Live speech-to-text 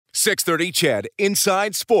630 CHED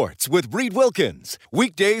Inside Sports with Reed Wilkins.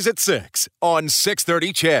 Weekdays at 6 on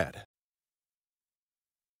 630 CHED.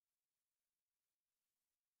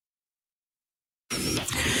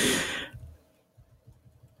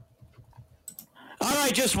 All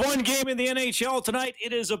right, just one game in the NHL tonight.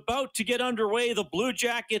 It is about to get underway. The Blue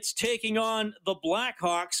Jackets taking on the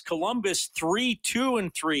Blackhawks. Columbus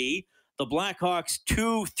 3-2-3. The Blackhawks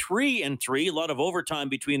 2-3-3. A lot of overtime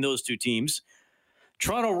between those two teams.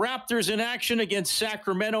 Toronto Raptors in action against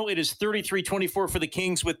Sacramento. It is 33-24 for the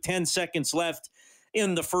Kings with 10 seconds left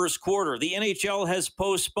in the first quarter. The NHL has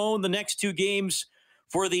postponed the next two games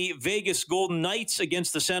for the Vegas Golden Knights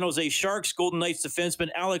against the San Jose Sharks. Golden Knights defenseman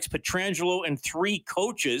Alex Pietrangelo and three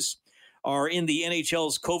coaches are in the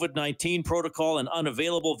NHL's COVID-19 protocol and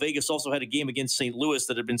unavailable. Vegas also had a game against St. Louis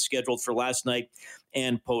that had been scheduled for last night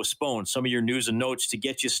and postponed. Some of your news and notes to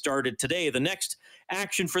get you started today. The next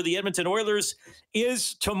action for the Edmonton Oilers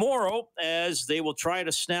is tomorrow, as they will try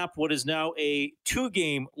to snap what is now a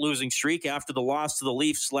two-game losing streak after the loss to the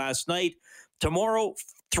Leafs last night. Tomorrow,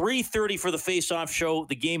 3:30 for the face-off show,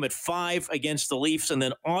 the game at 5 against the Leafs, and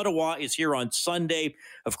then Ottawa is here on Sunday.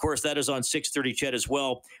 Of course, that is on 6:30 CHED as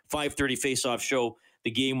well. 5:30 face-off show.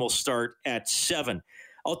 The game will start at 7.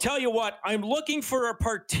 I'll tell you what, I'm looking for a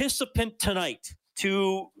participant tonight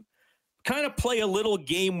to kind of play a little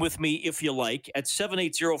game with me, if you like, at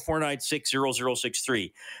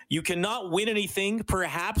 780-496-0063. You cannot win anything.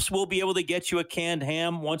 Perhaps we'll be able to get you a canned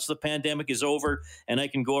ham once the pandemic is over, and I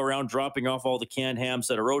can go around dropping off all the canned hams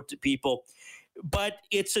that are owed to people. But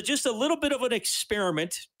it's just a little bit of an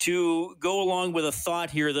experiment to go along with a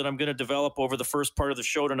thought here that I'm going to develop over the first part of the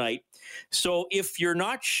show tonight. So if you're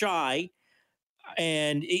not shy,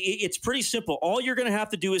 and it's pretty simple. All you're going to have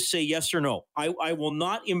to do is say yes or no. I will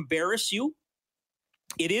not embarrass you.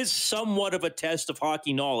 It is somewhat of a test of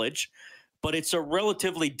hockey knowledge, but it's a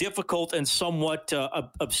relatively difficult and somewhat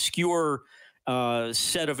obscure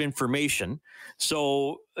set of information.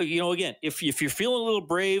 So, again, if you're feeling a little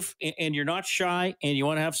brave and you're not shy and you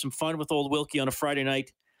want to have some fun with old Wilkie on a Friday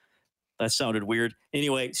night, that sounded weird.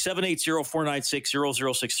 Anyway,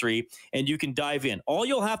 780-496-0063, and you can dive in. All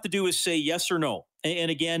you'll have to do is say yes or no.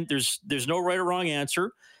 And again, there's no right or wrong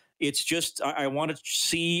answer. It's just I want to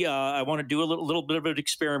see. I want to do a little bit of an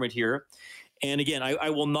experiment here. And again,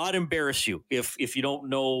 I will not embarrass you if you don't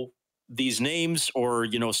know these names or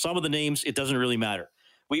some of the names. It doesn't really matter.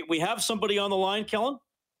 We have somebody on the line, Kellen.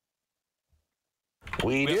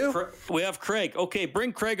 We do. We have Craig. Okay,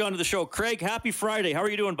 bring Craig onto the show. Craig, happy Friday. How are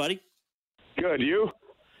you doing, buddy? Good, you?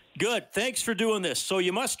 Good. Thanks for doing this. So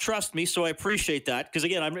you must trust me, so I appreciate that. Because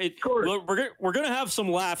again, we're going to have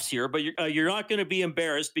some laughs here, but you're not going to be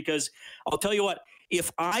embarrassed because I'll tell you what.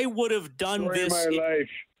 If I would have done this,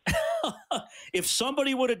 if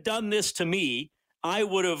somebody would have done this to me, I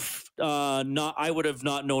would have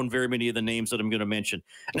not known very many of the names that I'm going to mention.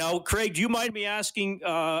 Now, Craig, do you mind me asking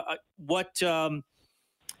what?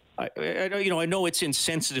 I know it's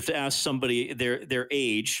insensitive to ask somebody their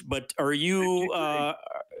age, but are you?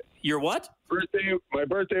 You're what? My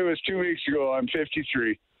birthday was 2 weeks ago. I'm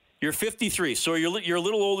 53. You're 53, so you're a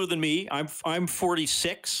little older than me. I'm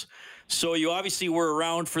 46, so you obviously were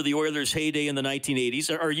around for the Oilers' heyday in the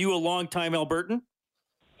 1980s. Are you a longtime Albertan?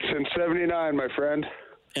 Since 79, my friend.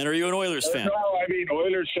 And are you an Oilers fan? No,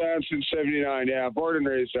 Oilers fan since 79. Yeah, born and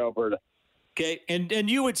raised Alberta. Okay, and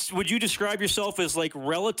you would you describe yourself as like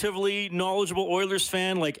relatively knowledgeable Oilers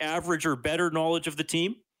fan, like average or better knowledge of the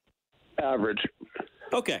team? Average.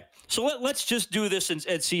 Okay, so let's just do this and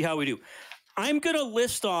see how we do. I'm going to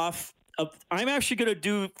list off, I'm actually going to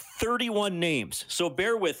do 31 names, so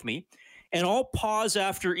bear with me, and I'll pause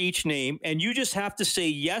after each name, and you just have to say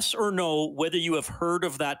yes or no whether you have heard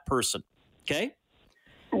of that person, okay?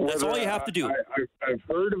 That's all you have to do. I've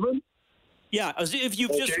heard of him? Yeah, as if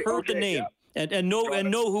you've just heard the name. Yeah. And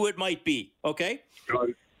know who it might be, okay? Got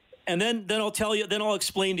it. And then I'll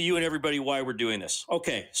explain to you and everybody why we're doing this.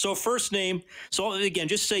 Okay, so first name. So again,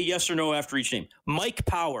 just say yes or no after each name. Mike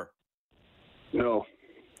Power. No.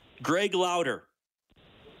 Greg Lauder.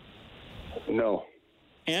 No.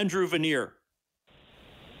 Andrew Vanier.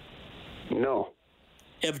 No.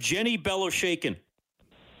 Evgeny Beloshakin.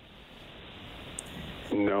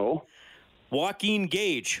 No. Joaquin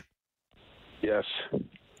Gage. Yes.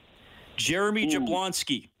 Jeremy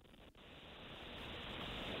Jablonski.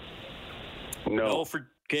 No.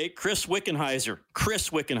 Chris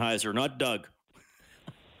Wickenheiser, not Doug.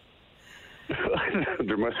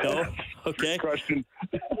 There must no. Okay. Question.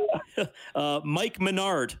 Mike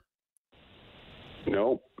Menard.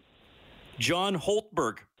 No. John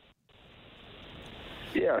Holtberg.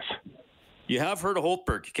 Yes. You have heard of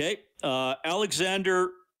Holtberg, okay?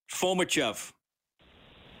 Alexander Fomichev.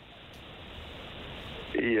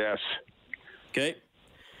 Yes. Okay.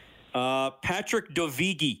 Patrick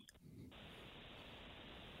Dovigi.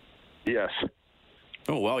 Yes.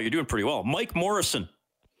 Oh, wow, you're doing pretty well. Mike Morrison.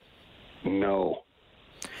 No.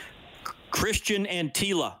 Christian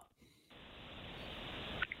Antila.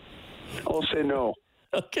 I'll say no.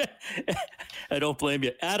 Okay. I don't blame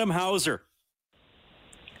you. Adam Hauser.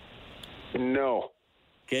 No.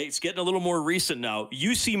 Okay, it's getting a little more recent now.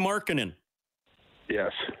 UC Markkanen.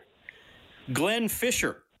 Yes. Glenn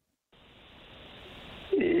Fisher.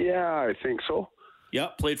 Yeah, I think so. Yeah,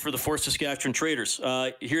 played for the Fort Saskatchewan Traders.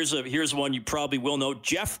 Here's one you probably will know.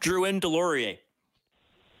 Jeff Drouin Delorier.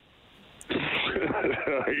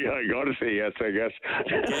 Yeah, I got to say yes, I guess.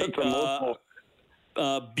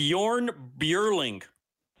 Okay, Bjorn Björling.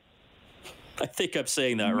 I think I'm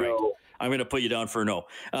saying that right. No. I'm going to put you down for a no.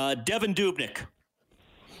 Devin Dubnyk.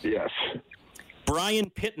 Yes. Brian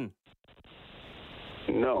Pitton.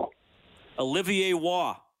 No. Olivier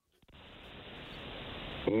Waugh.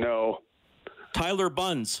 No. Tyler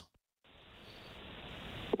Bunz.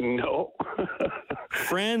 No.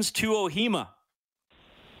 Franz Tuohima.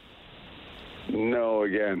 No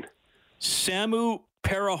again. Samu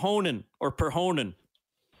Perhonen or Perhonen.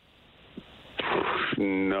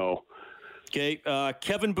 No. Okay,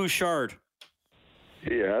 Kevin Bouchard.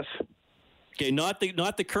 Yes. Okay, not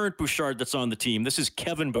the current Bouchard that's on the team. This is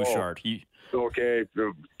Kevin Bouchard. Okay.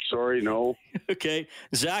 Sorry, no. Okay,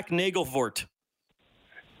 Zach Nagelvort.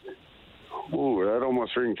 Ooh, that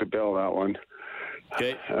almost rings a bell, that one.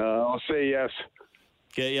 Okay. I'll say yes.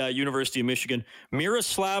 Okay, University of Michigan.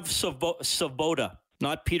 Miroslav Savoda,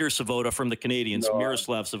 not Peter Savoda from the Canadians. No,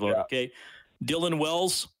 Miroslav Savoda. yeah. Okay. Dylan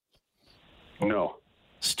Wells. No.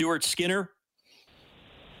 Stuart Skinner.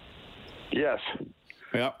 Yes.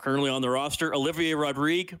 Yeah, currently on the roster. Olivier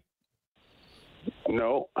Rodrigue.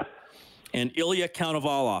 No. And Ilya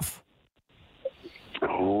Konovalov.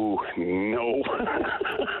 Oh, no.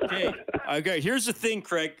 Okay. Here's the thing,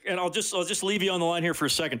 Craig, and I'll just leave you on the line here for a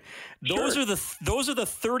second. Those Sure. are the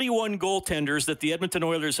 31 goaltenders that the Edmonton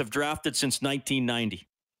Oilers have drafted since 1990.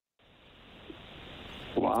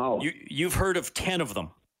 Wow. You've heard of 10 of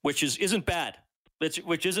them, which isn't bad.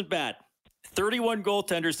 Which isn't bad. 31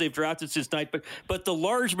 goaltenders they've drafted since night, but the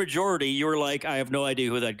large majority, you're like, I have no idea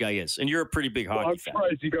who that guy is, and you're a pretty big hockey I'm fan.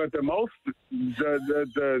 surprised you got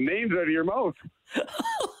the names out of your mouth.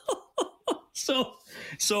 So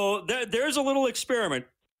there's a little experiment.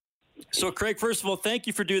 So, Craig, first of all, thank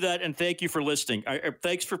you for doing that, and thank you for listening.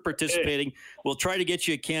 Thanks for participating. Hey. We'll try to get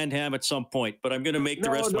you a canned ham at some point, but I'm going to make the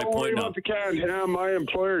rest of my point now. Don't worry about the canned ham. My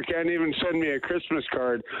employer can't even send me a Christmas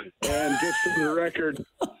card. And just for the record,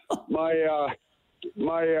 my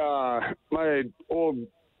old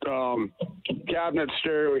cabinet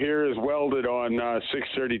stereo here is welded on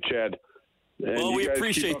 630 Ched. And well, we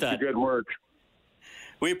appreciate that. Good work.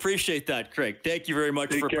 We appreciate that, Craig. Thank you very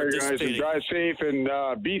much for participating. Guys, and drive safe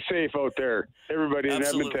and be safe out there, everybody in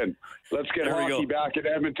Edmonton. Let's get hockey back in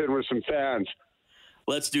Edmonton with some fans.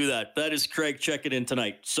 Let's do that. That is Craig checking in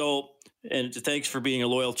tonight. So, and thanks for being a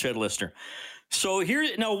loyal Ched listener. So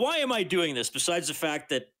now, why am I doing this? Besides the fact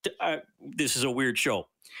that this is a weird show.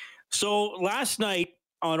 So last night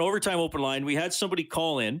on Overtime Open Line, we had somebody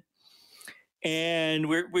call in. And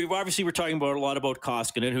we obviously were talking about a lot about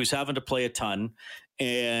Koskinen, who's having to play a ton.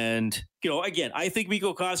 And, again, I think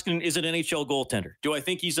Mikko Koskinen is an NHL goaltender. Do I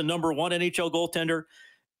think he's a number one NHL goaltender?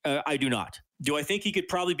 I do not. Do I think he could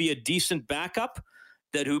probably be a decent backup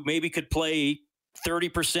who maybe could play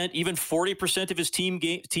 30%, even 40% of his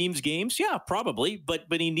team's games? Yeah, probably. But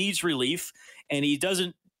he needs relief, and he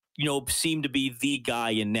doesn't, seem to be the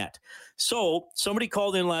guy in net. So somebody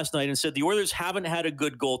called in last night and said the Oilers haven't had a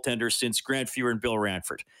good goaltender since Grant Fuhr and Bill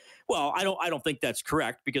Ranford. Well, I don't think that's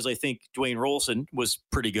correct, because I think Dwayne Rolson was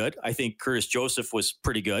pretty good. I think Curtis Joseph was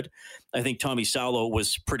pretty good. I think Tommy Salo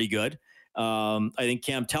was pretty good. I think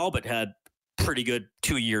Cam Talbot had pretty good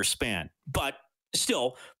 2-year span. But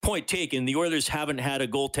still, point taken, the Oilers haven't had a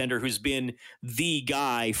goaltender who's been the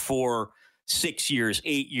guy for 6 years,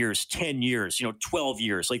 8 years, 10 years, 12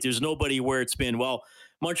 years. Like, there's nobody where it's been, well,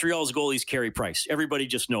 Montreal's goalies carry Price. Everybody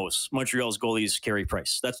just knows Montreal's goalies carry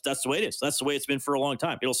Price. That's the way it is. That's the way it's been for a long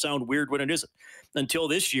time. It'll sound weird when it isn't. Until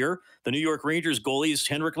this year, the New York Rangers goalie is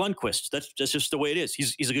Henrik Lundqvist. That's just the way it is.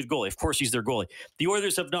 He's a good goalie. Of course, he's their goalie. The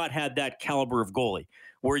Oilers have not had that caliber of goalie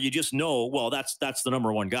where you just know, well, that's the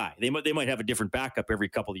number one guy. They might have a different backup every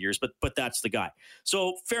couple of years, but that's the guy.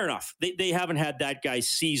 So fair enough. They haven't had that guy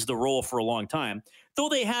seize the role for a long time, though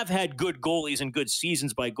they have had good goalies and good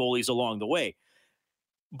seasons by goalies along the way.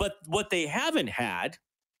 But what they haven't had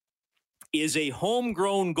is a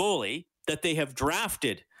homegrown goalie that they have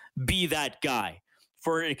drafted be that guy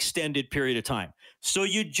for an extended period of time. So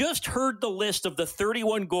you just heard the list of the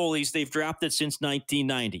 31 goalies they've drafted since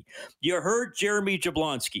 1990. You heard Jeremy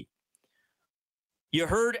Jablonski. You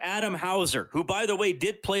heard Adam Hauser, who, by the way,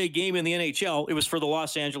 did play a game in the NHL. It was for the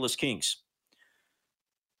Los Angeles Kings.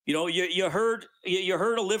 You know, you heard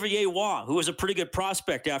Olivier Waugh, who was a pretty good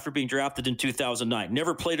prospect after being drafted in 2009.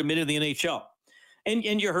 Never played a minute in the NHL. And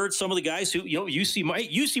you heard some of the guys who, UC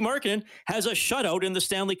Markkanen has a shutout in the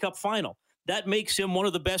Stanley Cup final. That makes him one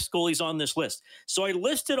of the best goalies on this list. So I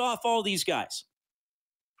listed off all these guys.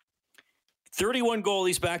 31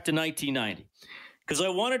 goalies back to 1990. Because I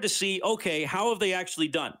wanted to see, okay, how have they actually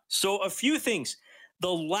done? So a few things.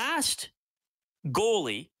 The last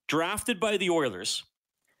goalie drafted by the Oilers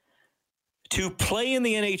to play in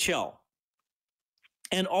the NHL,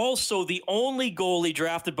 and also the only goalie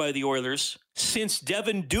drafted by the Oilers since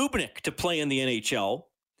Devan Dubnyk to play in the NHL,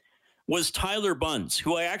 was Tyler Bunds,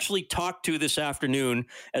 who I actually talked to this afternoon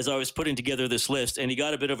as I was putting together this list, and he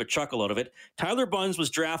got a bit of a chuckle out of it. Tyler Bunds was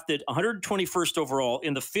drafted 121st overall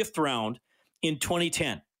in the 5th round in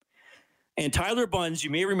 2010. And Tyler Bunds, you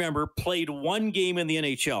may remember, played one game in the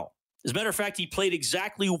NHL. As a matter of fact, he played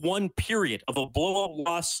exactly one period of a blowout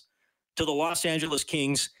loss to the Los Angeles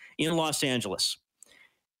Kings in Los Angeles.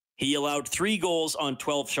 He allowed 3 goals on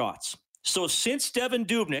 12 shots. So since Devan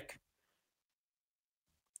Dubnyk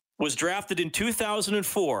was drafted in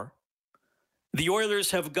 2004, the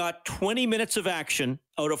Oilers have got 20 minutes of action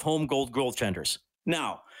out of home goaltenders.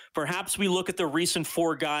 Now, perhaps we look at the recent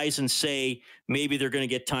 4 guys and say maybe they're going to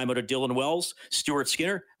get time out of Dylan Wells, Stuart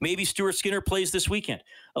Skinner. Maybe Stuart Skinner plays this weekend.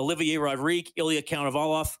 Olivier Rodrigue, Ilya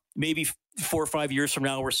Konovalov. Maybe 4 or 5 years from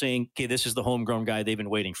now, we're saying, okay, this is the homegrown guy they've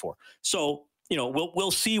been waiting for. So,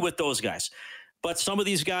 we'll see with those guys. But some of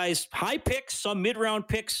these guys, high picks, some mid-round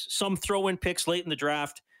picks, some throw-in picks late in the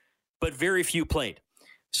draft, but very few played.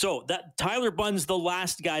 So that Tyler Bunds, the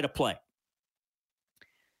last guy to play.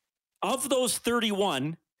 Of those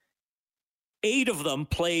 31, 8 of them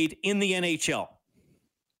played in the NHL.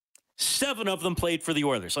 7 of them played for the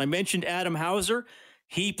Oilers. I mentioned Adam Hauser.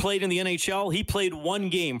 He played in the NHL. He played 1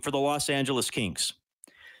 game for the Los Angeles Kings.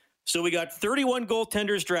 So we got 31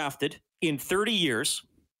 goaltenders drafted in 30 years.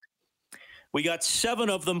 We got 7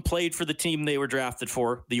 of them played for the team they were drafted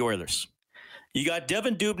for, the Oilers. You got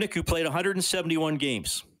Devan Dubnyk, who played 171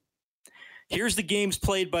 games. Here's the games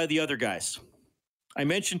played by the other guys. I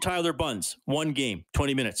mentioned Tyler Bunds, 1 game,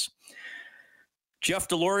 20 minutes. Jeff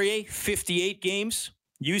Delorier, 58 games.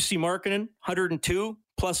 UC Markkanen, 102,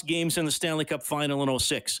 plus games in the Stanley Cup Final in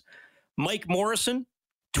 2006. Mike Morrison,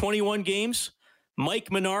 21 games.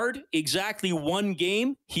 Mike Menard, exactly 1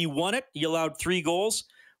 game. He won it. He allowed 3 goals.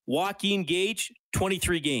 Joaquin Gage,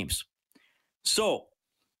 23 games. So,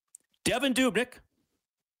 Devan Dubnyk,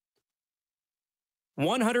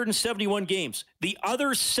 171 games. The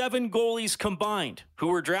other 7 goalies combined who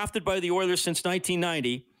were drafted by the Oilers since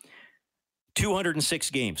 1990, 206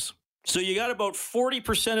 games. So you got about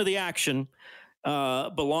 40% of the action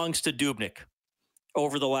belongs to Dubnyk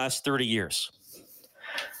over the last 30 years.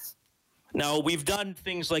 Now, we've done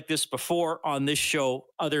things like this before on this show.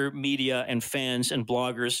 Other media and fans and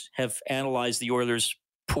bloggers have analyzed the Oilers'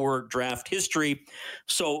 poor draft history.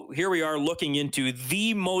 So here we are looking into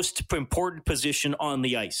the most important position on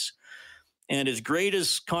the ice. And as great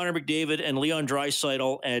as Connor McDavid and Leon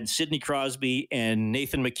Draisaitl and Sidney Crosby and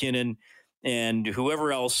Nathan McKinnon and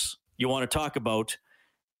whoever else you want to talk about,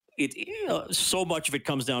 so much of it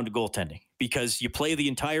comes down to goaltending because you play the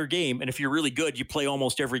entire game. And if you're really good, you play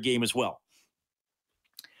almost every game as well.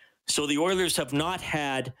 So the Oilers have not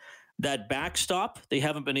had that backstop. They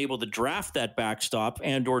haven't been able to draft that backstop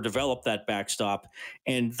and or develop that backstop.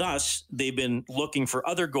 And thus, they've been looking for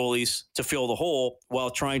other goalies to fill the hole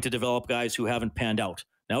while trying to develop guys who haven't panned out.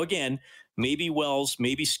 Now, again, maybe Wells,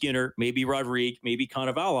 maybe Skinner, maybe Rodrigue, maybe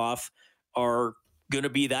Konovalov are going to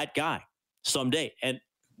be that guy someday. And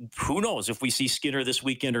who knows if we see Skinner this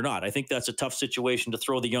weekend or not. I think that's a tough situation to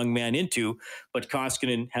throw the young man into, but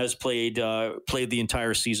Koskinen has played the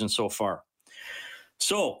entire season so far.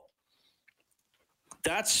 So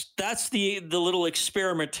that's the little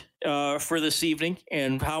experiment for this evening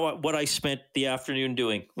and what I spent the afternoon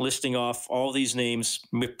doing, listing off all these names,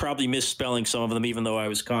 probably misspelling some of them, even though I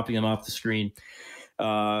was copying them off the screen,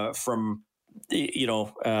 from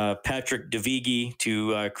Patrick DeVigi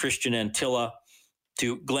to Christian Antilla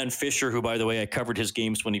to Glenn Fisher, who, by the way, I covered his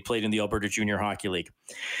games when he played in the Alberta Junior Hockey League.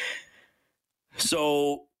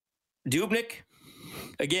 So Dubnyk,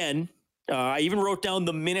 again, I even wrote down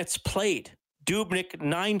the minutes played. Dubnyk,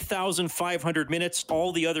 9,500 minutes.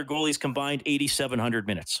 All the other goalies combined, 8,700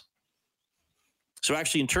 minutes. So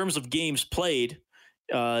actually, in terms of games played,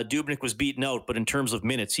 Dubnyk was beaten out, but in terms of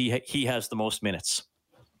minutes, he has the most minutes.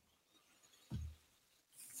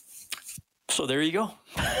 So there you go.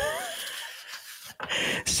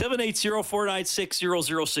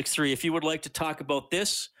 780-496-0063. If you would like to talk about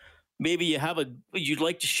this, maybe you'd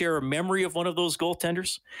like to share a memory of one of those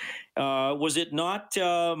goaltenders. Was it not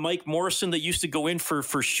Mike Morrison that used to go in for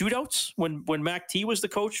shootouts when Mac T was the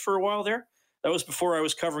coach for a while there? That was before I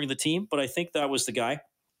was covering the team, but I think that was the guy.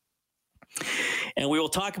 And we will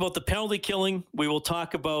talk about the penalty killing. We will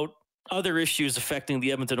talk about other issues affecting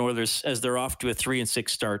the Edmonton Oilers as they're off to a 3-6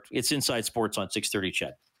 start. It's Inside Sports on 630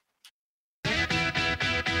 CHED.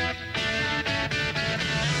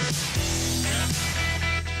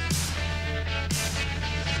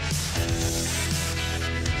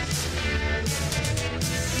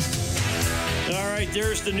 All right,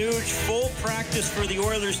 there's the news. Full practice for the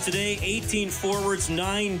Oilers today. 18 forwards,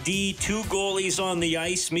 9D, 2 goalies on the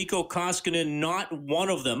ice. Mikko Koskinen, not one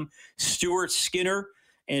of them. Stuart Skinner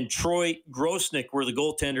and Troy Grosnick were the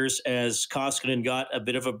goaltenders as Koskinen got a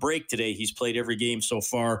bit of a break today. He's played every game so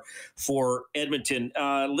far for Edmonton.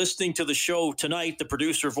 Listening to the show tonight, the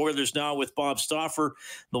producer of Oilers Now with Bob Stauffer,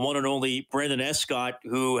 the one and only Brenden Escott,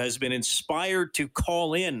 who has been inspired to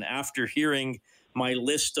call in after hearing my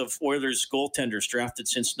list of Oilers goaltenders drafted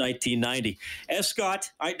since 1990.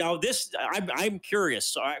 Escott, I'm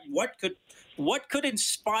curious. What could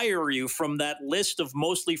inspire you from that list of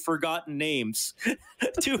mostly forgotten names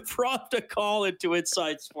to prompt a call into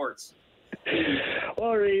Inside Sports?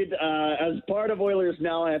 Well, Reed, as part of Oilers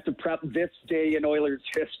Now, I have to prep this day in Oilers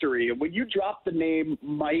history. When you drop the name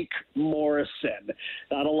Mike Morrison,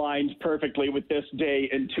 that aligns perfectly with this day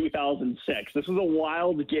in 2006. This was a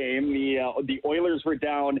wild game. The Oilers were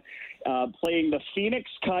down playing the Phoenix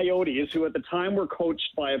Coyotes, who at the time were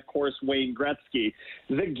coached by, of course, Wayne Gretzky.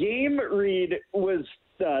 The game, Reed, was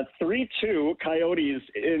 3-2 Coyotes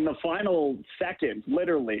in the final second,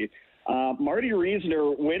 literally. Marty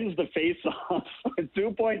Reisner wins the face-off with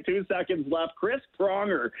 2.2 seconds left. Chris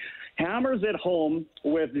Pronger hammers it home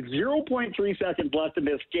with 0.3 seconds left in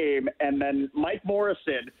this game, and then Mike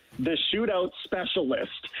Morrison, the shootout specialist,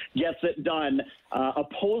 gets it done,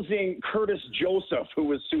 opposing Curtis Joseph, who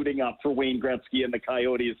was suiting up for Wayne Gretzky and the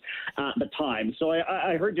Coyotes at the time. So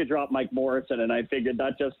I heard you drop Mike Morrison, and I figured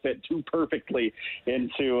that just fit too perfectly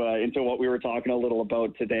into what we were talking a little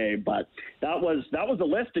about today. But that was the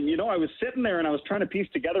list, and I was sitting there and I was trying to piece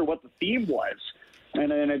together what the theme was. And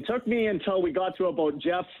then it took me until we got to about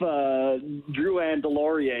Jeff Drouin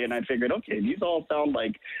Delorier, and I figured, okay, these all sound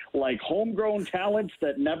like homegrown talents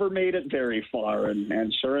that never made it very far.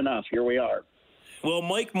 And sure enough, here we are. Well,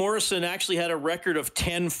 Mike Morrison actually had a record of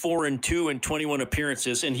 10-4-2 in 21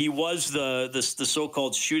 appearances, and he was the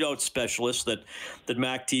so-called shootout specialist that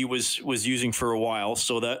Mac T was using for a while.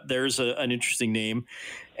 So there's an interesting name.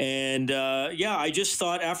 And I just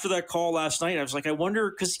thought after that call last night, I was like, I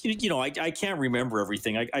wonder, because I can't remember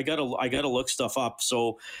everything. I gotta look stuff up.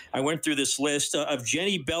 So I went through this list of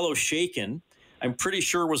Jenny Beloshakin. I'm pretty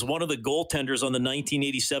sure was one of the goaltenders on the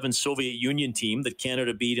 1987 Soviet Union team that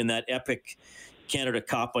Canada beat in that epic Canada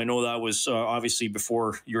Cup. I know that was obviously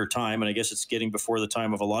before your time, and I guess it's getting before the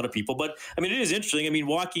time of a lot of people. But, I mean, it is interesting. I mean,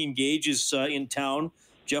 Joaquin Gage is in town.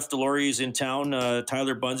 Jeff Delorier is in town.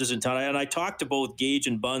 Tyler Bunz is in town. And I talked to both Gage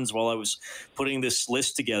and Bunz while I was putting this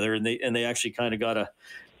list together, and they actually kind of got a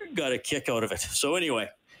kick out of it. So anyway,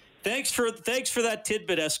 thanks for that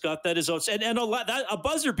tidbit, Escott. That is and a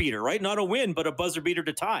buzzer beater, right? Not a win, but a buzzer beater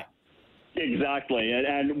to tie. Exactly.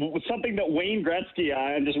 And something that Wayne Gretzky,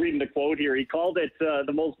 I'm just reading the quote here, he called it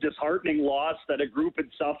the most disheartening loss that a group had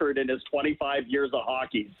suffered in his 25 years of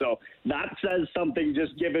hockey. So that says something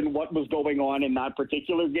just given what was going on in that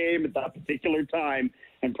particular game at that particular time.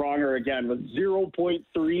 And Pronger, again, with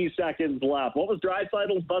 0.3 seconds left. What was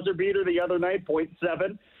Draisaitl's buzzer beater the other night?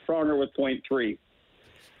 0.7. Pronger with 0.3.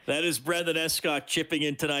 That is Brenden Escott chipping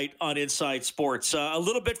in tonight on Inside Sports. A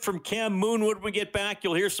little bit from Cam Moon when we get back.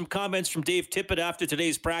 You'll hear some comments from Dave Tippett after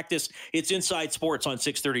today's practice. It's Inside Sports on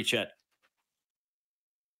 630 CHED.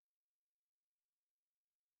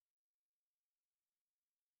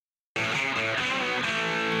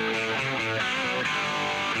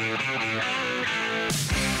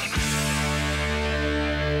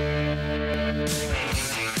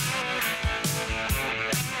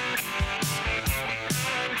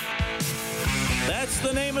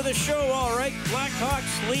 The name of the show, all right. Blackhawks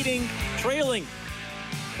trailing.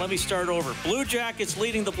 Let me start over. Blue Jackets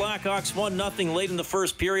leading the Blackhawks 1-0 late in the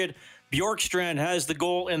first period. Bjorkstrand has the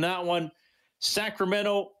goal in that one.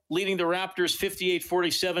 Sacramento leading the Raptors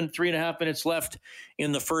 58-47, 3.5 minutes left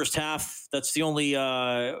in the first half. That's the only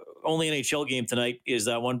NHL game tonight is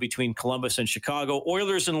that one between Columbus and Chicago.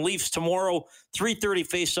 Oilers and Leafs tomorrow, 3:30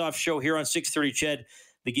 face-off show here on 630 CHED.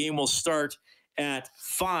 The game will start at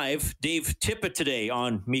 5. Dave Tippett today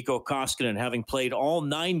on Mikko Koskinen, having played all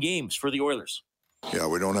 9 games for the Oilers. Yeah,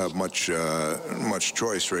 we don't have much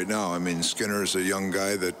choice right now. I mean, Skinner's a young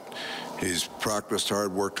guy that he's practiced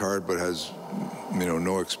hard, worked hard, but has,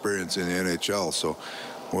 no experience in the NHL. So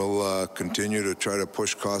we'll continue to try to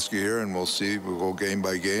push Koski here, and we'll see. We'll go game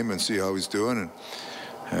by game and see how he's doing.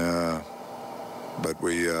 But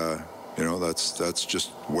we, that's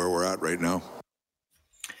just where we're at right now.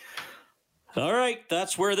 All right,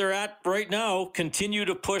 that's where they're at right now. Continue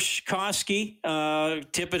to push Koski.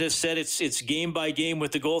 Tippett has said it's game by game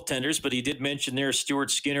with the goaltenders, but he did mention there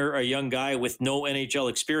Stuart Skinner, a young guy with no NHL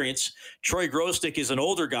experience. Troy Grosnick is an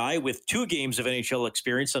older guy with 2 games of NHL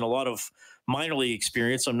experience and a lot of minor league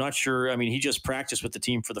experience. I'm not sure. I mean, he just practiced with the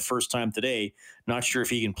team for the first time today. Not sure if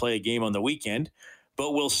he can play a game on the weekend,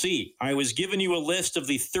 but we'll see. I was giving you a list of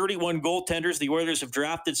the 31 goaltenders the Oilers have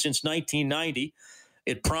drafted since 1990.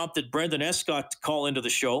 It prompted Brenden Escott to call into the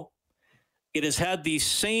show. It has had the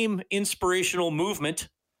same inspirational movement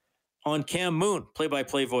on Cam Moon,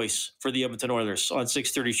 play-by-play voice for the Edmonton Oilers on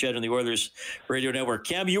 630 CHED and the Oilers Radio Network.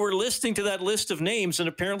 Cam, you were listening to that list of names and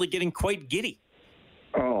apparently getting quite giddy.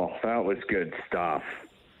 Oh, that was good stuff.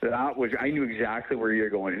 I knew exactly where you're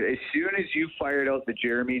going. As soon as you fired out the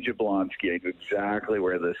Jeremy Jablonski, I knew exactly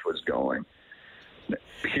where this was going.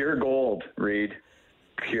 Pure gold, Reed.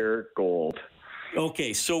 Pure gold.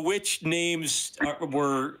 Okay, so which names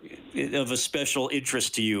were of a special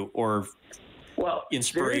interest to you or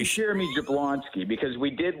inspiration? There is Jeremy Jablonski, because we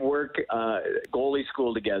did work goalie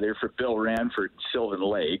school together for Bill Ranford, Sylvan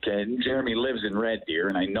Lake, and Jeremy lives in Red Deer,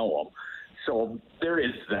 and I know him. So there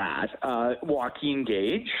is that. Joaquin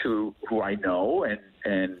Gage, who I know,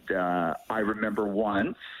 and I remember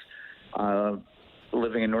once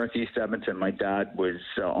living in Northeast Edmonton. My dad was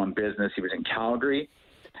on business. He was in Calgary,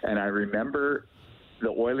 and I remember the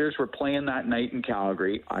Oilers were playing that night in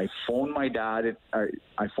Calgary. I phoned my dad and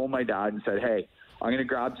said, "Hey, I'm going to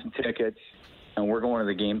grab some tickets, and we're going to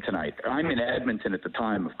the game tonight." I'm in Edmonton at the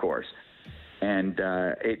time, of course. And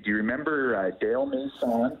do you remember Dale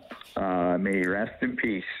Mason? May he rest in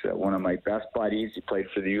peace. One of my best buddies. He played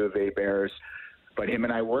for the U of A Bears. But him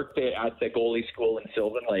and I worked at the goalie school in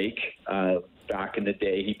Sylvan Lake back in the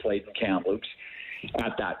day. He played in Kamloops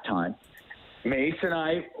at that time. Mace and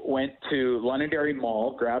I went to Londonderry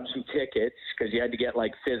Mall, grabbed some tickets, because you had to get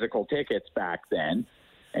physical tickets back then.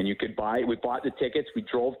 And we bought the tickets. We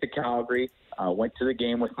drove to Calgary, went to the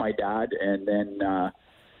game with my dad, and then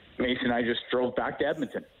Mace and I just drove back to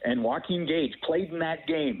Edmonton. And Joaquin Gage played in that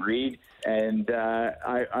game, Reed. And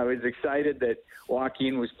I was excited that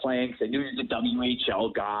Joaquin was playing, because I knew he was a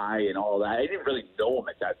WHL guy and all that. I didn't really know him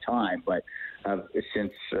at that time, but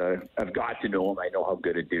since I've got to know him, I know how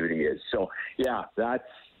good a dude he is. So, yeah, that's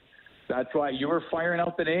why you were firing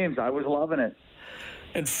out the names. I was loving it.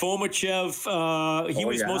 And Fomichev, he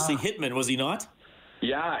was mostly hitman, was he not?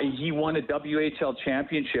 Yeah, he won a WHL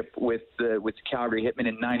championship with the Calgary Hitmen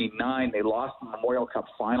in '99. They lost the Memorial Cup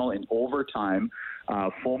final in overtime.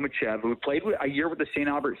 Fomichev, who played a year with the St.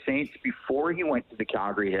 Albert Saints before he went to the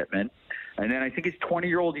Calgary Hitmen, and then I think his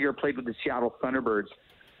 20-year-old year played with the Seattle Thunderbirds.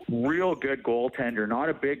 Real good goaltender, not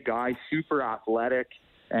a big guy, super athletic,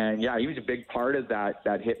 and yeah, he was a big part of that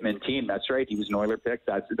Hitmen team. That's right, he was an Oiler pick.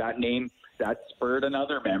 That name that spurred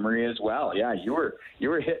another memory as well. Yeah, you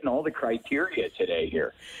were hitting all the criteria today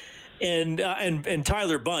here. And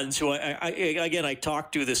Tyler Bunz, who I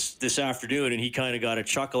talked to this afternoon, and he kind of got a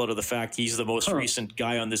chuckle out of the fact he's the most recent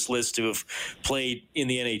guy on this list to have played in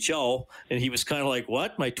the NHL, and he was kind of like,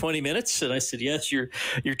 "What, my 20 minutes?" And I said, "Yes, your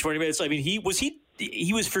 20 minutes." I mean, he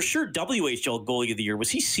was for sure WHL goalie of the year. Was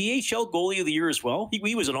he CHL goalie of the year as well?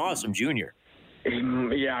 He was an awesome junior.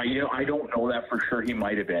 Yeah, I don't know that for sure. He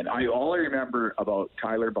might have been. All I remember about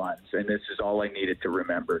Tyler Bunz, and this is all I needed to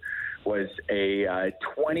remember, was a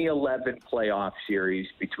 2011 playoff series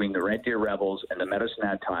between the Red Deer Rebels and the Medicine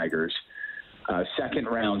Tigers. Second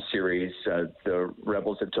round series, the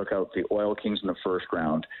Rebels had took out the Oil Kings in the first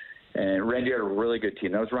round, and Red Deer had a really good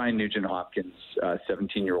team. That was Ryan Nugent-Hopkins'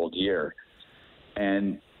 17-year-old year,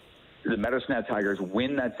 and the Medicine Tigers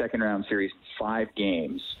win that second round series in 5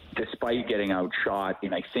 games, despite getting outshot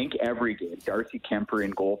in, I think, every game. Darcy Kemper in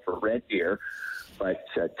goal for Red Deer. But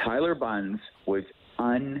Tyler Bunz was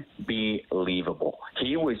unbelievable.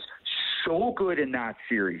 He was so good in that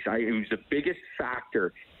series. He was the biggest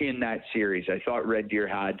factor in that series. I thought Red Deer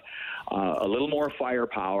had a little more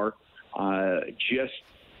firepower, just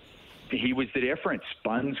he was the difference.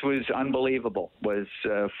 Buns was unbelievable. Was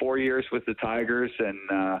 4 years with the Tigers,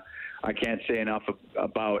 and I can't say enough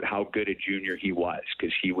about how good a junior he was,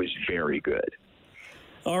 because he was very good.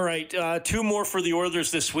 All right, two more for the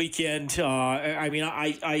Oilers this weekend.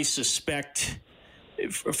 I suspect,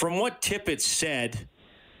 from what Tippett said,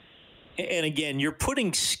 and again, you're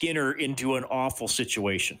putting Skinner into an awful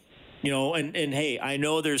situation. And hey, I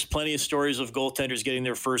know there's plenty of stories of goaltenders getting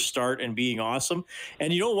their first start and being awesome.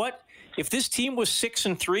 And you know what? If this team was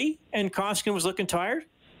 6-3 and Koskinen was looking tired,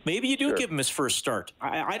 maybe you do give him his first start.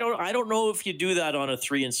 I don't know if you do that on a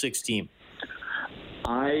 3-6 team.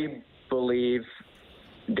 I believe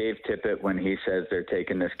Dave Tippett when he says they're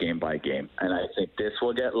taking this game by game. And I think this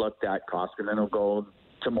will get looked at. Koskinen will go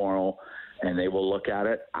tomorrow, and they will look at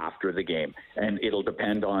it after the game. And it'll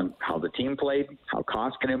depend on how the team played, how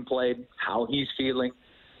Koskinen played, how he's feeling,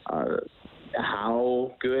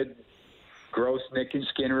 how good Grosnick and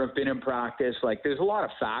Skinner have been in practice. Like, there's a lot of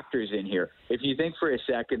factors in here. If you think for a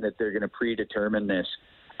second that they're going to predetermine this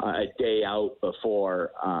a day out before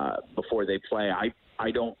they play, I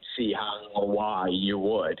don't see how or why you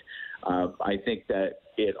would. I think that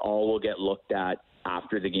it all will get looked at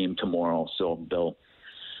after the game tomorrow. So they'll.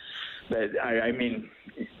 But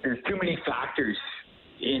there's too many factors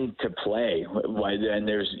into play, and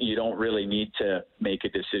you don't really need to make a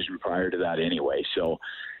decision prior to that anyway. So,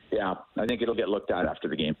 yeah, I think it'll get looked at after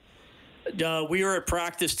the game. We were at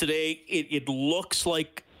practice today. It looks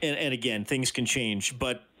like, and again, things can change,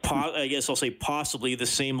 but I guess I'll say possibly the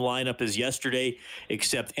same lineup as yesterday,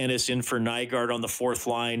 except Ennis in for Nygaard on the fourth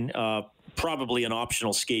line. Probably an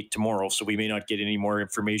optional skate tomorrow, so we may not get any more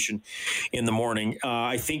information in the morning.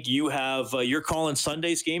 I think you have you're calling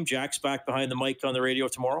Sunday's game. Jack's back behind the mic on the radio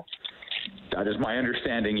tomorrow. That is my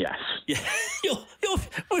understanding. Yes. Yeah, you'll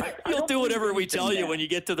do whatever we tell you when you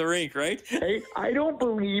get to the rink, right? Hey, I don't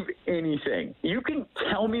believe anything. You can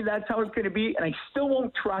tell me that's how it's going to be, and I still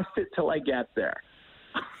won't trust it till I get there.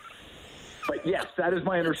 But yes, that is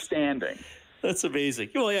my understanding. That's amazing.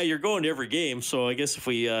 Well, yeah, you're going to every game, so I guess if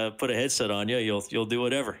we put a headset on you, you'll do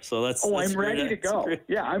whatever. So that's. I'm ready to go.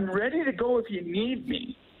 Yeah, I'm ready to go if you need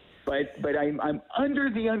me. But I'm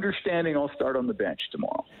under the understanding I'll start on the bench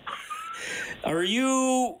tomorrow. Are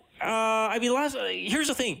you? Here's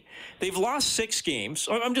the thing. They've lost 6 games.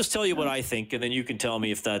 I'm just telling you what I think, and then you can tell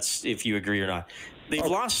me if you agree or not. They've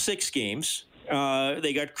lost 6 games.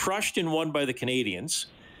 They got crushed in one by the Canadiens.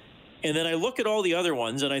 And then I look at all the other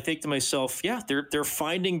ones and I think to myself, yeah, they're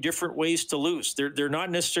finding different ways to lose. They're not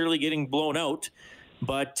necessarily getting blown out,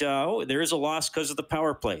 but there is a loss because of the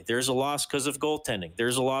power play. There's a loss because of goaltending.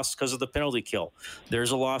 There's a loss because of the penalty kill. There's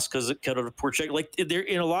a loss because of a poor check. Like they're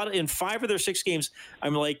in 5 of their 6 games,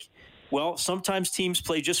 I'm like, well, sometimes teams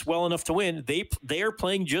play just well enough to win. They are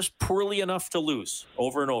playing just poorly enough to lose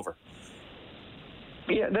over and over.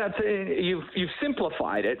 Yeah, that's you've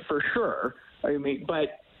simplified it for sure.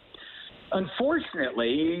 But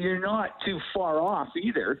unfortunately, you're not too far off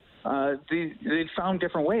either. They found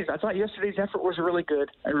different ways. I thought yesterday's effort was really good.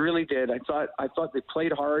 I really did. I thought they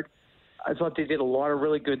played hard. I thought they did a lot of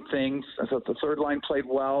really good things. I thought the third line played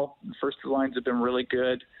well. The first 2 lines have been really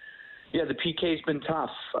good. Yeah, the PK's been tough,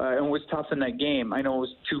 and was tough in that game. I know it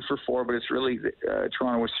was 2 for 4, but it's really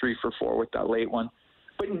Toronto was 3 for 4 with that late one.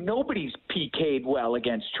 But nobody's PK'd well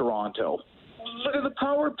against Toronto. Look at the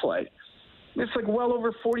power play. It's like well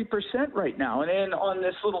over 40% right now. And then on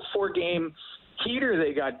this little 4-game heater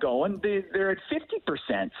they got going, they're at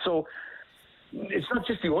 50%. So it's not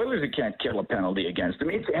just the Oilers that can't kill a penalty against them.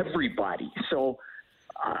 It's everybody. So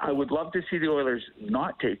I would love to see the Oilers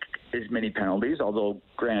not take as many penalties, although,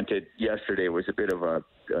 granted, yesterday was a bit of a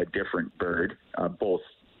different bird, both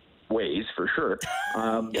ways for sure.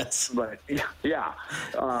 Yes. But, yeah.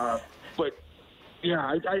 But,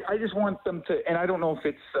 yeah, I just want them to – and I don't know if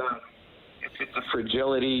it's a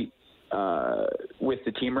fragility with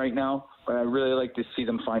the team right now, but I really like to see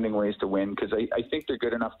them finding ways to win because I think they're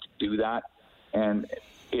good enough to do that. And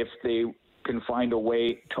if they can find a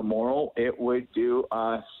way tomorrow, it would do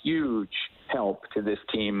a huge help to this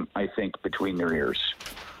team, I think, between their ears.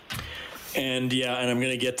 And I'm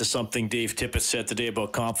going to get to something Dave Tippett said today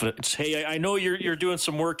about confidence. Hey, I know you're doing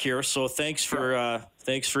some work here, so thanks for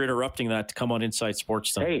interrupting that to come on Inside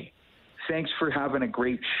Sports tonight. Hey, thanks for having a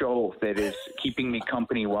great show that is keeping me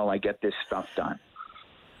company while I get this stuff done.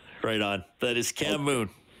 Right on. That is Cam Moon.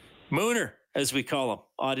 Mooner, as we call him,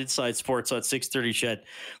 on Inside Sports on 630 Ched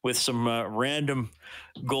with some random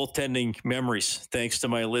goaltending memories, thanks to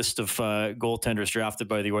my list of goaltenders drafted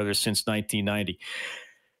by the Oilers since 1990.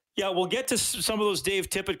 Yeah, we'll get to some of those Dave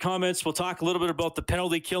Tippett comments. We'll talk a little bit about the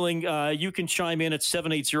penalty killing. You can chime in at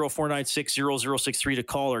 780-496-0063 to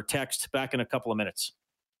call or text. Back in a couple of minutes.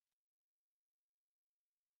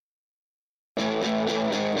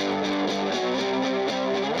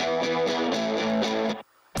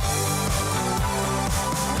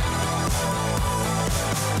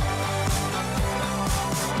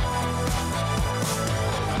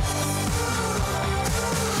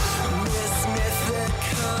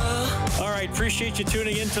 All right, appreciate you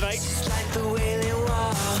tuning in tonight.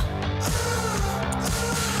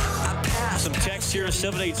 Some text here,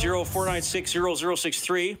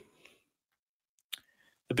 780-496-0063.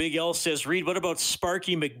 The Big L says, Reed, what about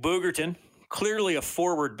Sparky McBoogerton? Clearly a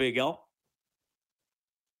forward, Big L.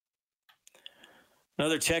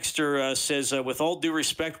 Another texter says, with all due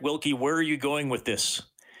respect, Wilkie, where are you going with this?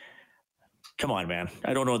 Come on, man.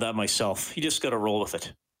 I don't know that myself. You just got to roll with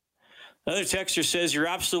it. Another texter says, you're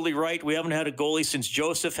absolutely right. We haven't had a goalie since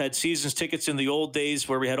Joseph had seasons tickets in the old days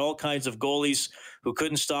where we had all kinds of goalies who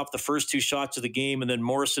couldn't stop the first two shots of the game, and then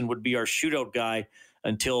Morrison would be our shootout guy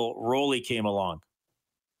until Rowley came along.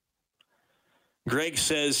 Greg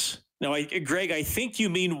says, Greg, I think you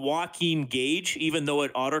mean Joaquin Gage, even though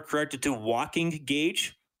it autocorrected to Walking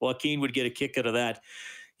Gage. Joaquin would get a kick out of that.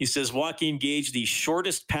 He says, Joaquin Gage, the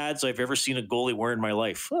shortest pads I've ever seen a goalie wear in my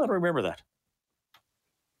life. Well, I don't remember that.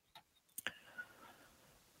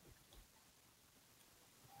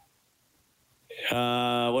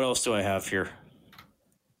 What else do I have here?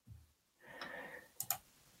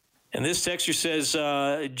 And this texter says,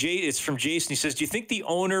 it's from Jason. He says, do you think the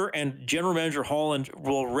owner and general manager Holland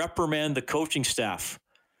will reprimand the coaching staff?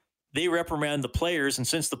 They reprimand the players, and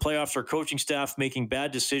since the playoffs, our coaching staff making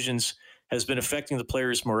bad decisions has been affecting the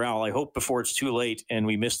players' morale. I hope before it's too late and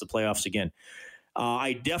we miss the playoffs again.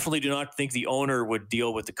 I definitely do not think the owner would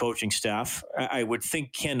deal with the coaching staff. I would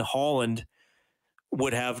think Ken Holland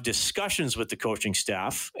would have discussions with the coaching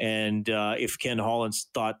staff. And if Ken Holland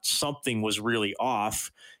thought something was really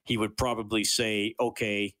off, he would probably say,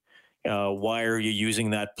 okay, why are you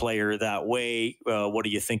using that player that way? What are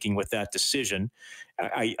you thinking with that decision?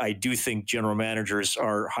 I do think general managers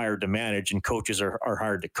are hired to manage and coaches are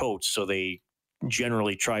hired to coach. So they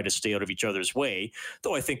generally try to stay out of each other's way.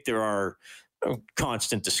 Though I think there are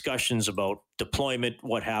constant discussions about deployment,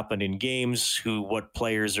 what happened in games, what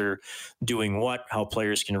players are doing what, how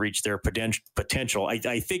players can reach their potential.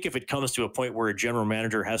 I think if it comes to a point where a general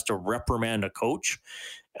manager has to reprimand a coach,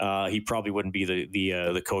 he probably wouldn't be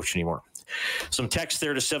the coach anymore. Some text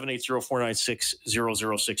there to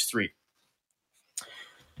 780-496-0063.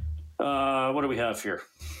 What do we have here?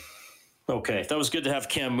 Okay, that was good to have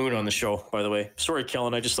Cam Moon on the show, by the way. Sorry,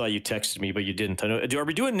 Kellen, I just thought you texted me, but you didn't. Are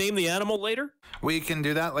we doing Name the Animal later? We can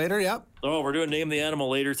do that later, yep. Oh, we're doing Name the Animal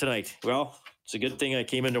later tonight. Well, it's a good thing I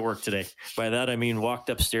came into work today. By that, I mean walked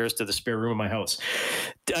upstairs to the spare room of my house.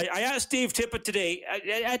 I asked Dave Tippett today,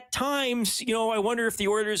 at times, I wonder if the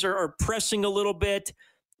Oilers are pressing a little bit.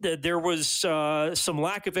 There was some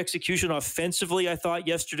lack of execution offensively, I thought,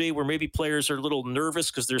 yesterday, where maybe players are a little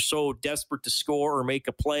nervous because they're so desperate to score or make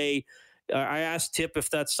a play. I asked Tip if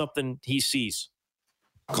that's something he sees.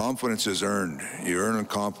 Confidence is earned. You earn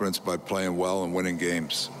confidence by playing well and winning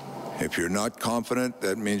games. If you're not confident,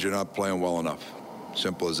 that means you're not playing well enough.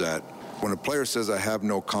 Simple as that. When a player says, I have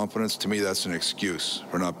no confidence, to me, that's an excuse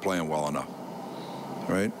for not playing well enough.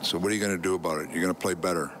 Right? So what are you going to do about it? You're going to play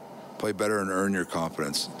better. Play better and earn your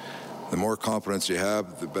confidence. The more confidence you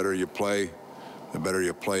have, the better you play. The better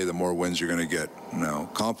you play, the more wins you're going to get. Now,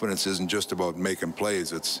 confidence isn't just about making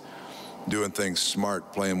plays. It's doing things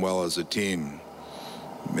smart, playing well as a team.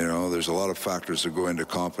 There's a lot of factors that go into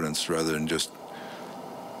confidence rather than just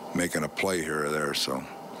making a play here or there. So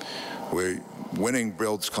winning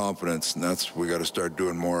builds confidence, and that's we got to start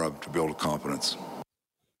doing more of to build confidence.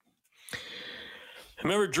 I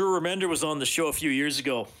remember Drew Remender was on the show a few years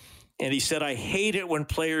ago, and he said, I hate it when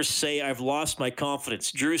players say I've lost my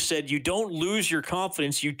confidence. Drew said, you don't lose your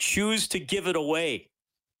confidence, you choose to give it away.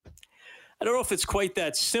 I don't know if it's quite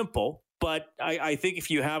that simple, but I think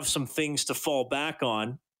if you have some things to fall back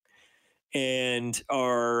on and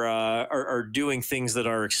are doing things that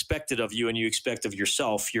are expected of you and you expect of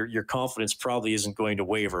yourself, your confidence probably isn't going to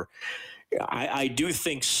waver. I do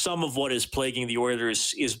think some of what is plaguing the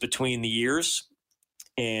Oilers is between the ears.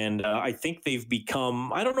 And I think they've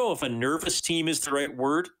become, I don't know if a nervous team is the right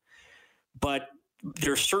word, but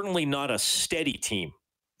they're certainly not a steady team.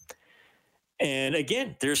 And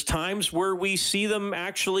again, there's times where we see them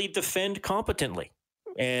actually defend competently.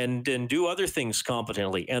 and do other things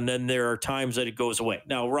competently. And then there are times that it goes away.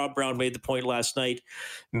 Now, Rob Brown made the point last night.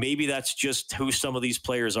 Maybe that's just who some of these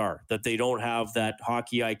players are, that they don't have that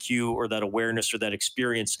hockey IQ or that awareness or that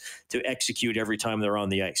experience to execute every time they're on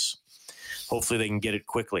the ice. Hopefully they can get it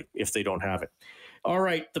quickly if they don't have it. All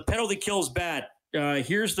right, the penalty kill's bad.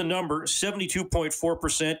 Here's the number,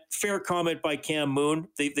 72.4%. Fair comment by Cam Moon.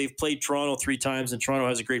 They've played Toronto 3 times, and Toronto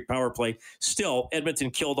has a great power play. Still,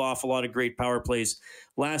 Edmonton killed off a lot of great power plays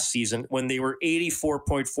last season when they were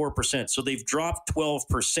 84.4%. So they've dropped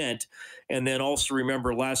 12%. And then also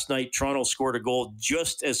remember, last night, Toronto scored a goal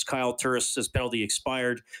just as Kyle Turris' penalty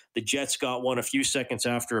expired. The Jets got one a few seconds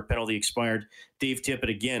after a penalty expired. Dave Tippett,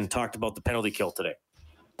 again, talked about the penalty kill today.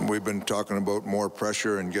 We've been talking about more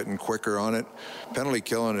pressure and getting quicker on it. Penalty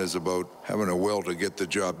killing is about having a will to get the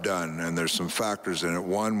job done, and there's some factors in it.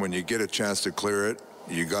 One, when you get a chance to clear it,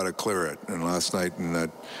 you got to clear it. And last night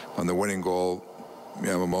on the winning goal,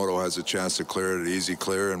 Yamamoto has a chance to clear it, easy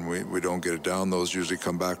clear, and we don't get it down. Those usually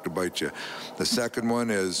come back to bite you. The second one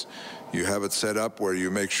is you have it set up where you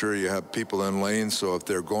make sure you have people in lanes, so if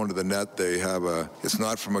they're going to the net, it's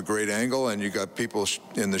not from a great angle, and you got people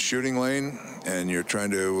in the shooting lane, and you're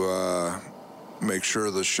trying to make sure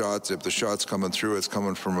if the shot's coming through, it's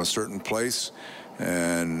coming from a certain place,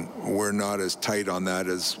 and we're not as tight on that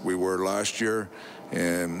as we were last year,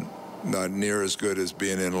 and not near as good as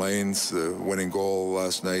being in lanes. The winning goal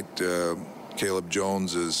last night, Caleb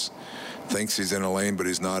Jones thinks he's in a lane, but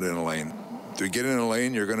he's not in a lane. To get in a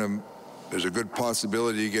lane, there's a good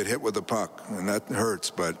possibility you get hit with a puck, and that hurts,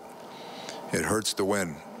 but it hurts to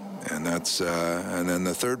win. And that's and then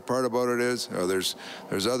the third part about it is there's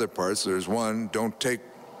other parts. There's one, don't take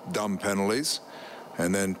dumb penalties.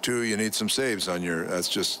 And then 2, you need some saves that's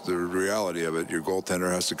just the reality of it. Your goaltender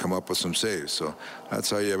has to come up with some saves. So that's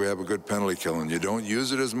how we have a good penalty killing. You don't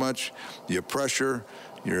use it as much. You pressure.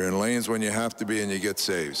 You're in lanes when you have to be, and you get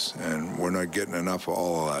saves. And we're not getting enough of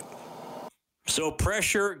all of that. So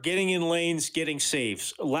pressure, getting in lanes, getting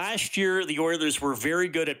saves. Last year, the Oilers were very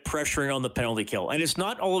good at pressuring on the penalty kill. And it's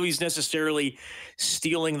not always necessarily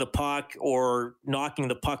stealing the puck or knocking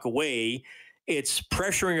the puck away. It's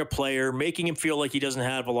pressuring a player, making him feel like he doesn't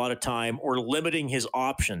have a lot of time, or limiting his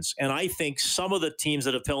options. And I think some of the teams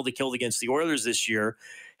that have penalty killed against the Oilers this year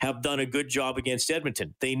have done a good job against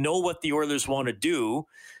Edmonton. They know what the Oilers want to do,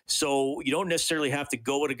 so you don't necessarily have to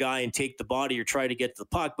go at a guy and take the body or try to get to the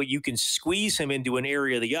puck, but you can squeeze him into an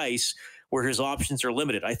area of the ice where his options are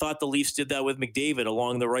limited. I thought the Leafs did that with McDavid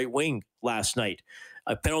along the right wing last night.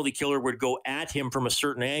 A penalty killer would go at him from a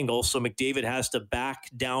certain angle, so McDavid has to back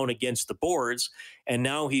down against the boards, and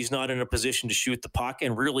now he's not in a position to shoot the puck,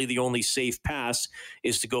 and really the only safe pass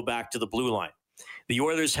is to go back to the blue line. The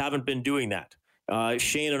Oilers haven't been doing that.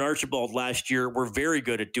 Shane and Archibald last year were very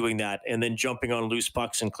good at doing that and then jumping on loose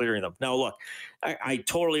pucks and clearing them. Now, look, I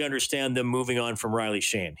totally understand them moving on from Riley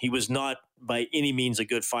Shane. He was not by any means a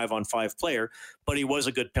good 5-on-5 player, but he was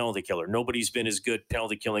a good penalty killer. Nobody's been as good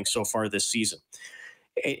penalty killing so far this season.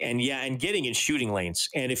 And getting in shooting lanes.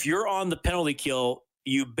 And if you're on the penalty kill,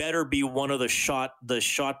 you better be one of the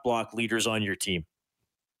shot block leaders on your team.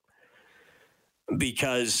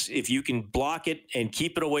 Because if you can block it and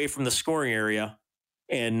keep it away from the scoring area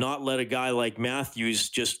and not let a guy like Matthews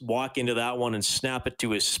just walk into that one and snap it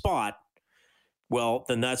to his spot, well,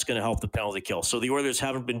 then that's going to help the penalty kill. So the Oilers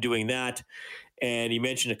haven't been doing that. And you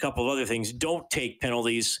mentioned a couple of other things. Don't take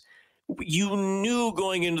penalties. You knew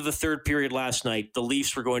going into the third period last night, the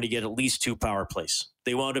Leafs were going to get at least 2 power plays.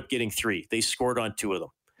 They wound up getting 3. They scored on 2 of them.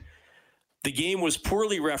 The game was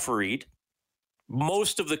poorly refereed.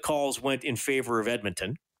 Most of the calls went in favor of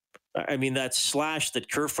Edmonton. I mean, that slash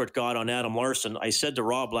that Kerfoot got on Adam Larson, I said to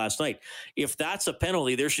Rob last night, if that's a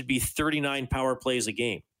penalty, there should be 39 power plays a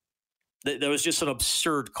game. That was just an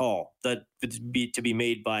absurd call that to be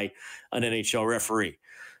made by an NHL referee.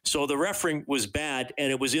 So the refereeing was bad,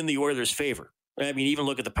 and it was in the Oilers' favor. I mean, even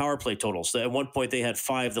look at the power play totals. At one point, they had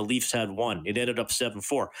 5. The Leafs had 1. It ended up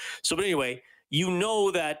 7-4. So, but anyway, you know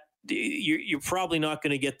that you're probably not going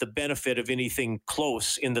to get the benefit of anything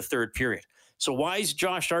close in the third period. So why is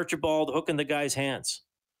Josh Archibald hooking the guy's hands,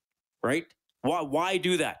 right? Why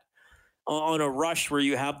do that on a rush where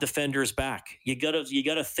you have defenders back? You gotta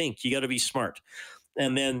think. You gotta be smart.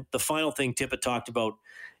 And then the final thing Tippett talked about,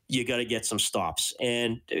 you got to get some stops.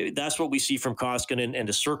 And that's what we see from Koskinen. And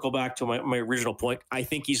to circle back to my original point, I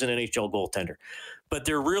think he's an NHL goaltender. But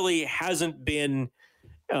there really hasn't been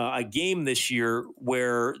a game this year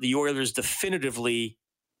where the Oilers definitively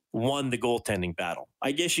won the goaltending battle.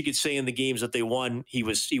 I guess you could say in the games that they won, he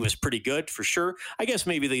was pretty good for sure. I guess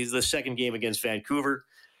maybe the second game against Vancouver,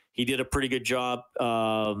 he did a pretty good job.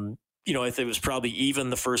 I think it was probably even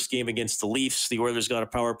the first game against the Leafs. The Oilers got a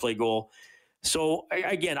power play goal. So,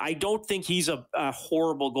 again, I don't think he's a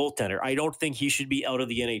horrible goaltender. I don't think he should be out of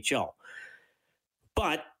the NHL.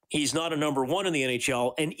 But he's not a number one in the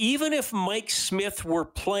NHL. And even if Mike Smith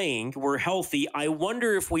were healthy, I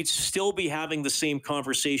wonder if we'd still be having the same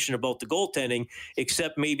conversation about the goaltending,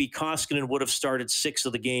 except maybe Koskinen would have started 6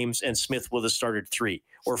 of the games and Smith would have started 3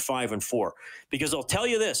 or 5 and 4. Because I'll tell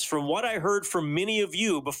you this, from what I heard from many of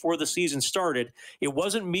you before the season started, it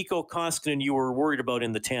wasn't Mikko Koskinen you were worried about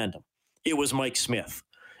in the tandem. It was Mike Smith.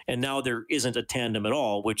 And now there isn't a tandem at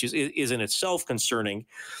all, which is in itself concerning.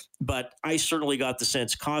 But I certainly got the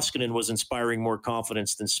sense Koskinen was inspiring more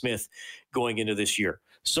confidence than Smith going into this year.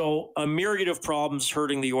 So a myriad of problems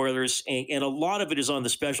hurting the Oilers, and a lot of it is on the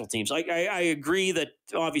special teams. I agree that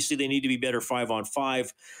obviously they need to be better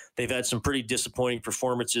 5-on-5. They've had some pretty disappointing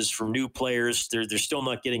performances from new players. They're still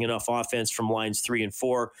not getting enough offense from lines 3 and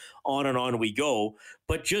 4. On and on we go.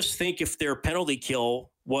 But just think if their penalty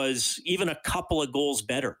kill was even a couple of goals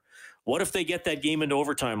better. What if they get that game into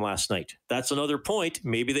overtime last night? That's another point.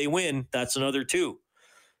 Maybe they win. That's another 2.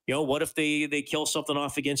 What if they kill something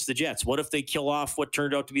off against the Jets? What if they kill off what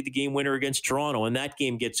turned out to be the game winner against Toronto and that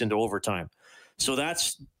game gets into overtime? So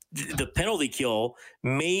that's the penalty kill.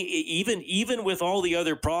 May even with all the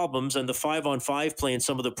other problems and the 5-on-5 play and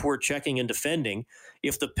some of the poor checking and defending,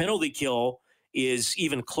 if the penalty kill is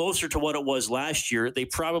even closer to what it was last year, they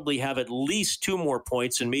probably have at least 2 more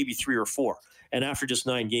points and maybe 3 or 4. And after just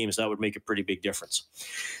 9 games, that would make a pretty big difference.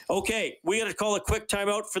 Okay, we got to call a quick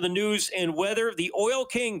timeout for the news and weather. The Oil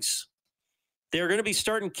Kings, they're going to be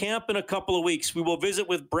starting camp in a couple of weeks. We will visit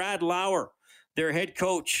with Brad Lauer, their head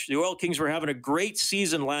coach. The Oil Kings were having a great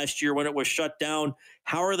season last year when it was shut down.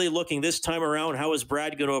 How are they looking this time around? How is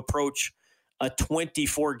Brad going to approach a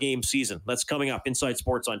 24-game season? That's coming up. Inside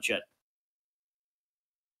Sports on Chet.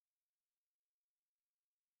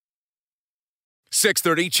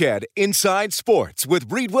 .630 CHED Inside Sports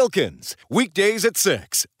with Reed Wilkins. Weekdays at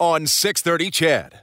 6 on 630 CHED.